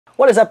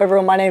What is up,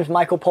 everyone? My name is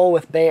Michael Pohl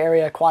with Bay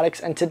Area Aquatics,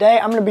 and today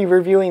I'm going to be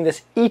reviewing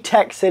this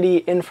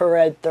Etekcity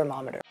infrared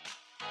thermometer.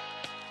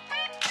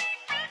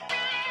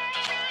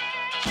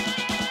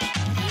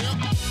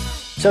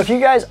 So if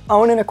you guys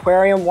own an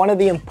aquarium, one of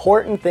the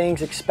important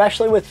things,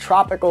 especially with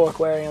tropical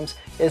aquariums,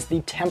 is the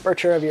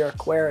temperature of your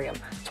aquarium.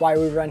 That's why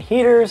we run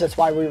heaters, that's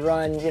why we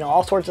run,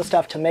 all sorts of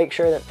stuff to make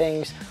sure that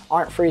things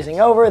aren't freezing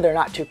over, they're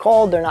not too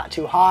cold, they're not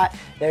too hot.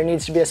 There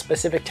needs to be a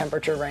specific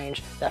temperature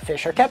range that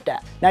fish are kept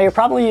at. Now you're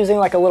probably using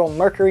like a little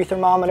mercury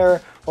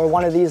thermometer or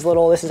one of these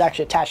little, this is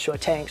actually attached to a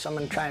tank, so I'm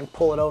gonna try and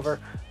pull it over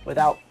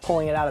without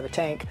pulling it out of the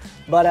tank.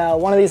 But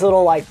one of these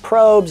little like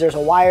probes, there's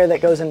a wire that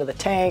goes into the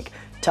tank,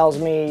 tells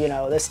me,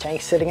 this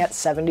tank's sitting at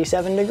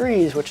 77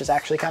 degrees, which is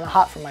actually kind of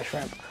hot for my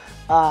shrimp.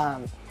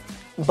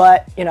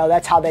 But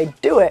that's how they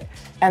do it,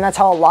 and that's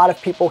how a lot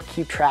of people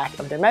keep track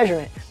of their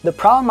measurement. The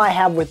problem I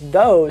have with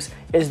those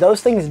is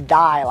those things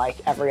die like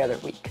every other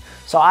week.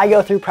 So I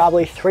go through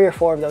probably 3 or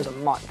 4 of those a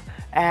month.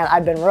 And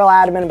I've been real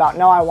adamant about,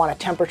 no, I want a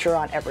temperature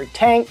on every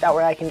tank. That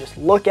way I can just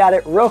look at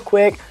it real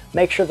quick,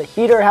 make sure the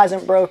heater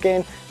hasn't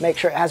broken, make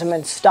sure it hasn't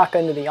been stuck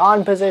into the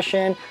on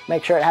position,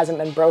 make sure it hasn't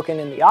been broken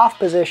in the off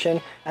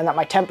position, and that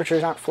my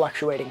temperatures aren't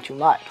fluctuating too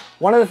much.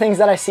 One of the things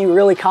that I see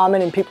really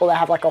common in people that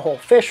have like a whole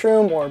fish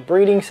room or a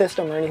breeding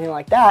system or anything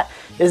like that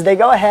is they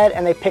go ahead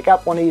and they pick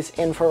up one of these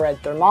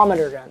infrared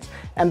thermometer guns.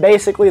 And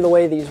basically the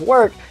way these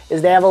work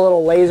is they have a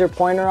little laser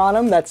pointer on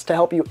them that's to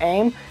help you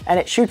aim, and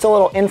it shoots a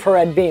little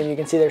infrared beam. You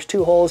can see there's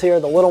 2 holes here.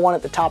 The little one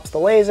at the top's the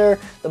laser,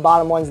 the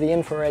bottom one's the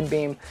infrared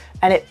beam.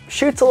 And it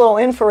shoots a little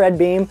infrared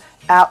beam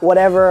at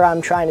whatever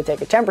I'm trying to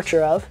take a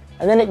temperature of,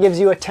 and then it gives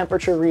you a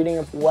temperature reading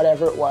of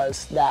whatever it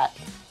was that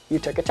you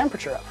took a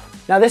temperature of.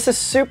 Now this is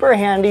super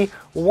handy.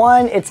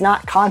 One, it's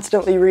not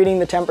constantly reading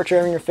the temperature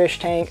in your fish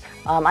tank.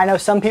 I know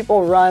some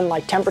people run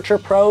like temperature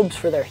probes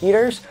for their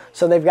heaters,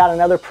 so they've got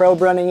another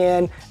probe running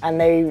in and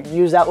they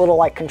use that little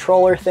like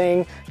controller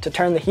thing to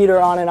turn the heater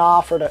on and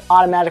off, or to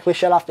automatically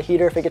shut off the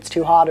heater if it gets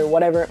too hot or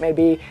whatever it may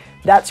be.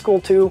 That's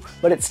cool too,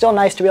 but it's still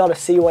nice to be able to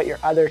see what your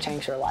other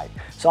tanks are like.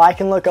 So I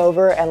can look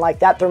over and like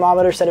that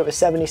thermometer said it was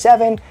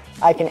 77.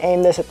 I can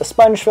aim this at the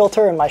sponge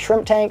filter in my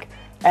shrimp tank,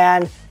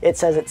 and it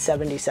says it's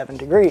 77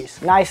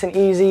 degrees. Nice and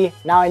easy.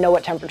 Now I know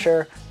what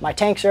temperature my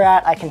tanks are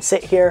at. I can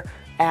sit here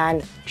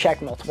and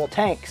check multiple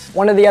tanks.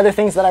 One of the other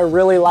things that I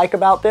really like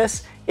about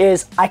this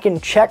is I can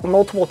check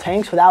multiple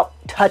tanks without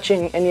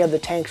touching any of the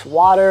tank's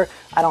water.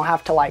 I don't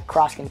have to like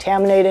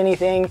cross-contaminate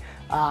anything.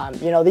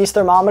 These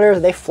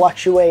thermometers, they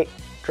fluctuate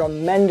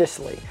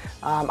tremendously.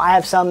 I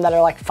have some that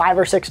are like 5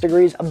 or 6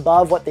 degrees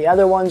above what the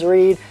other ones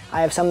read.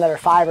 I have some that are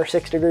 5 or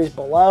 6 degrees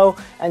below.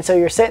 And so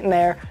you're sitting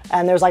there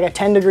and there's like a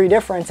 10-degree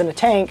difference in a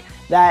tank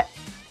that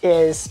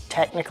is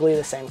technically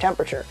the same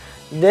temperature.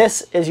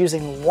 This is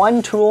using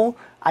one tool.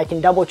 I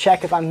can double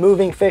check if I'm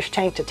moving fish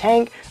tank to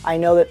tank. I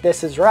know that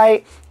this is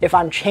right. If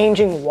I'm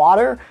changing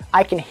water,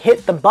 I can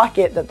hit the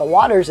bucket that the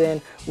water's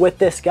in with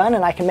this gun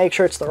and I can make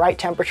sure it's the right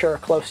temperature or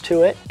close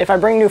to it. If I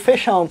bring new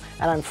fish home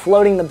and I'm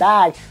floating the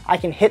bag, I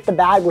can hit the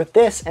bag with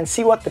this and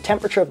see what the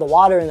temperature of the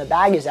water in the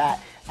bag is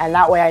at, and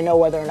that way I know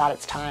whether or not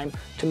it's time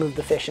to move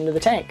the fish into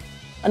the tank.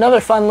 Another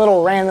fun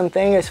little random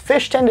thing is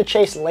fish tend to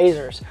chase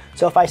lasers.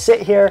 So if I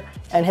sit here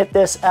and hit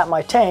this at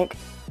my tank,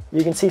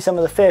 you can see some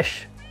of the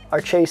fish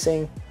are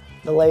chasing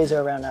the laser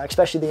around now,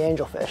 especially the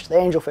angelfish. The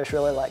angelfish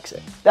really likes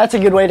it. That's a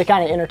good way to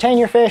kind of entertain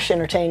your fish,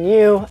 entertain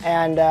you,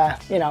 and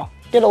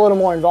get a little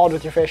more involved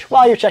with your fish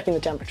while you're checking the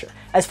temperature.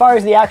 As far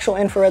as the actual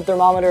infrared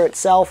thermometer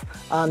itself,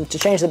 to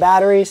change the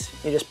batteries,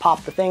 you just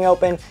pop the thing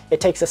open.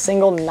 It takes a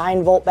single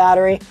 9-volt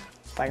battery.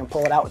 If I can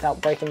pull it out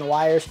without breaking the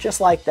wires,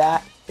 just like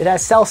that. It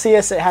has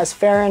Celsius, it has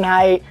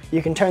Fahrenheit.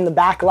 You can turn the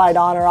backlight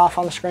on or off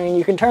on the screen.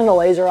 You can turn the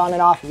laser on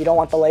and off. If you don't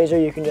want the laser,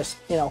 you can just,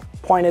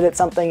 point it at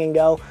something and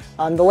go.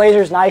 The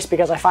laser is nice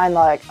because I find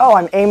like, oh,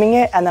 I'm aiming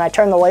it, and then I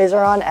turn the laser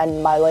on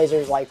and my laser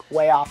is like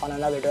way off on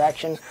another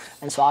direction.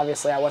 And so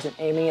obviously I wasn't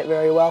aiming it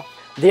very well.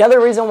 The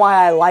other reason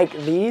why I like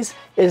these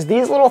is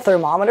these little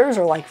thermometers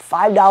are like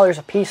 $5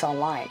 a piece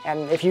online.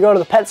 And if you go to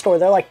the pet store,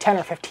 they're like $10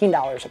 or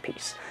 $15 a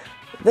piece.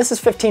 This is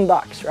 15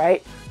 bucks,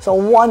 right? So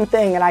one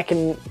thing, and I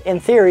can, in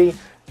theory,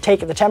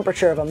 take the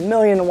temperature of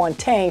 1,000,001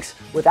 tanks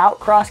without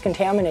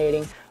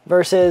cross-contaminating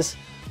versus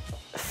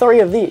 3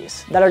 of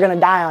these that are gonna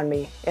die on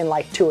me in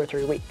like 2 or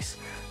 3 weeks.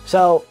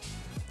 So,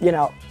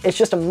 it's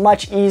just a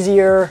much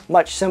easier,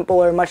 much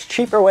simpler, much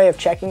cheaper way of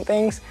checking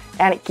things,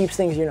 and it keeps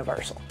things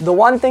universal. The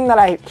one thing that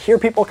I hear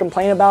people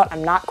complain about,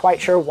 I'm not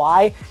quite sure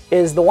why,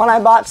 is the one I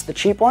bought's the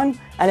cheap one,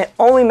 and it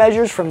only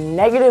measures from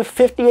negative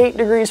 58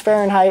 degrees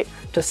Fahrenheit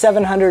to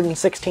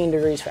 716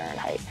 degrees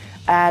Fahrenheit.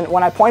 And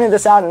when I pointed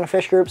this out in a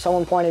fish group,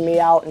 someone pointed me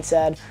out and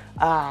said,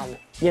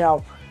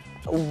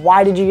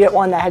 why did you get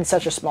one that had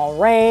such a small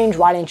range?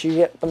 Why didn't you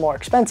get the more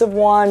expensive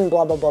one?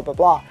 Blah, blah, blah, blah,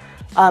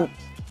 blah.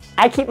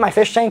 I keep my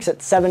fish tanks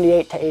at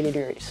 78 to 80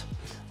 degrees.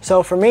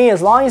 So for me,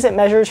 as long as it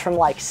measures from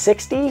like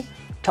 60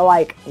 to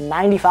like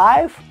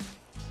 95,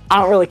 I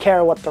don't really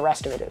care what the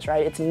rest of it is,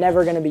 right? It's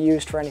never gonna be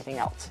used for anything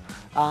else.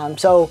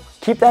 So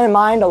keep that in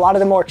mind. A lot of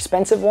the more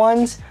expensive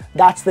ones,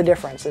 that's the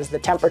difference, is the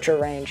temperature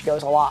range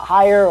goes a lot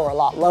higher or a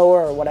lot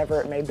lower or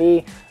whatever it may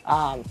be.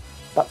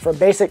 But for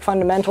basic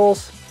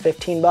fundamentals,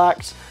 15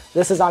 bucks.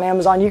 This is on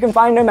Amazon. You can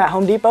find them at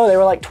Home Depot. They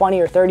were like $20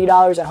 or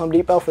 $30 at Home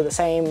Depot for the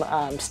same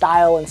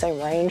style and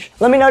same range.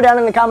 Let me know down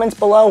in the comments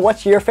below,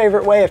 what's your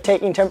favorite way of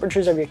taking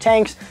temperatures of your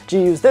tanks? Do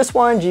you use this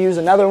one? Do you use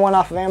another one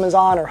off of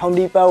Amazon or Home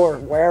Depot or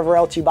wherever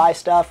else you buy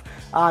stuff?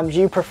 Do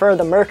you prefer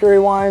the mercury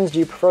ones? Do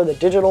you prefer the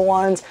digital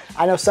ones?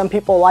 I know some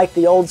people like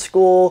the old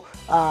school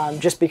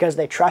just because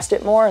they trust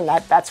it more, and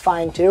that's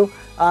fine too.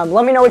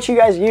 Let me know what you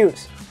guys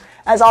use.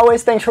 As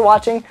always, thanks for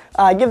watching.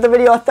 Give the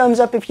video a thumbs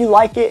up if you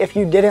like it. If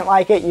you didn't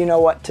like it, you know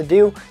what to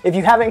do. If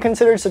you haven't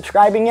considered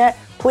subscribing yet,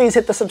 please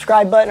hit the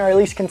subscribe button or at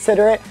least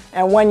consider it.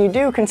 And when you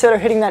do, consider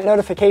hitting that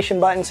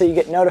notification button so you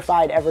get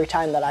notified every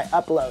time that I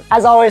upload.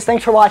 As always,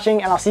 thanks for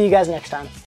watching, and I'll see you guys next time.